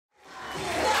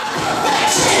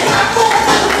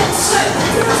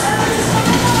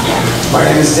My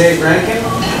name is Dave Rankin.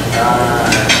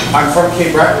 I'm from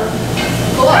Cape Breton.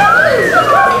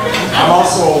 I'm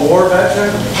also a war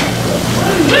veteran.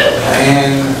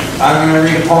 And I'm going to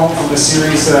read a poem from the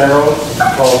series that I wrote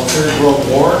called Third World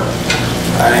War.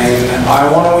 And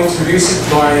I want to introduce it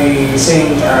by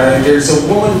saying there's a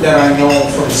woman that I know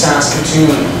from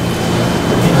Saskatoon.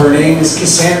 Her name is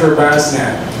Cassandra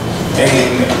Basnet.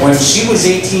 And when she was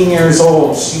 18 years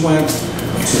old, she went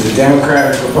to the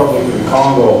Democratic Republic of the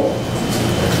Congo.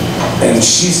 And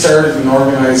she started an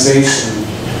organization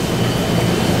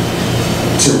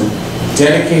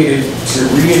dedicated to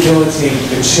rehabilitate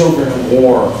the children of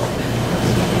war.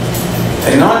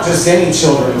 And not just any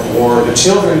children of war, the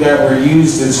children that were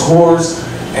used as whores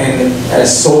and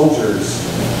as soldiers.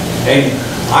 And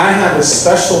I have a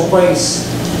special place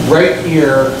right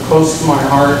here, close to my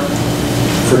heart,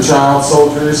 for child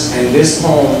soldiers, and this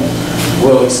poem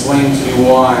will explain to you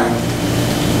why.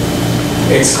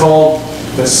 It's called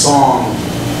The Song.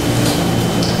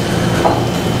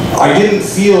 I didn't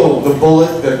feel the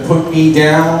bullet that put me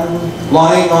down,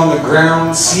 lying on the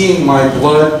ground, seeing my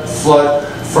blood flood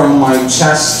from my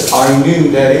chest. I knew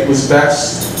that it was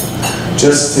best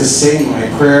just to say my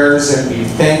prayers and be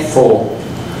thankful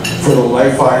for the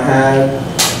life I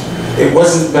had. It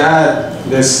wasn't bad,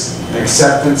 this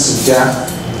acceptance of death.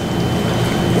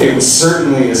 It was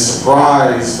certainly a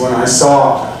surprise when I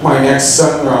saw my next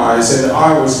sunrise, and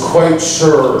I was quite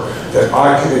sure that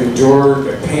I could endure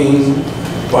the pain,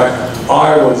 but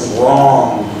I was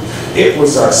wrong. It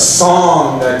was a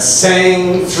song that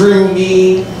sang through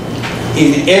me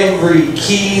in every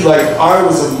key like I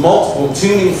was a multiple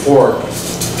tuning fork.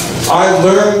 I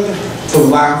learned to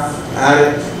laugh at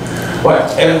it,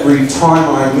 but every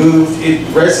time I moved, it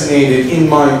resonated in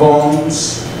my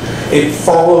bones. It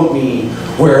followed me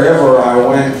wherever I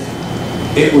went.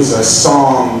 It was a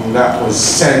song that was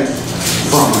sent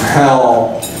from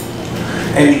hell.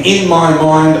 And in my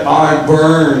mind I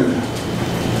burned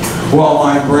while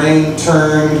my brain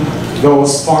turned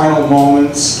those final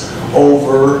moments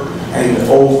over and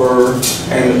over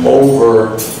and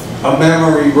over. A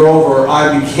memory rover,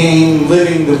 I became,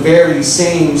 living the very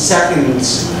same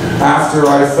seconds after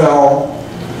I fell.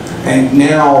 And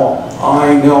now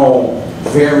I know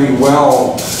very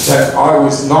well that I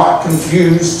was not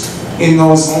confused in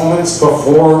those moments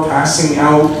before passing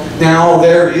out. Now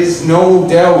there is no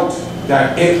doubt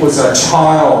that it was a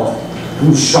child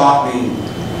who shot me.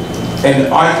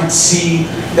 And I could see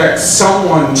that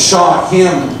someone shot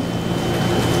him.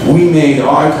 We made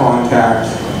eye contact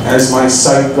as my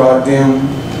sight got dim,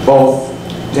 both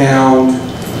downed,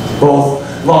 both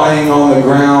lying on the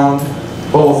ground,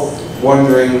 both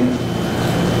wondering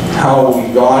how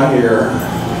we got here.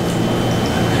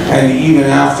 And even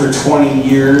after 20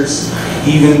 years,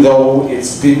 even though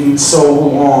it's been so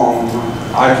long,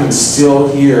 I can still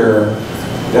hear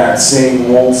that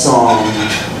same old song.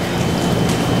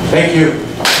 Thank you.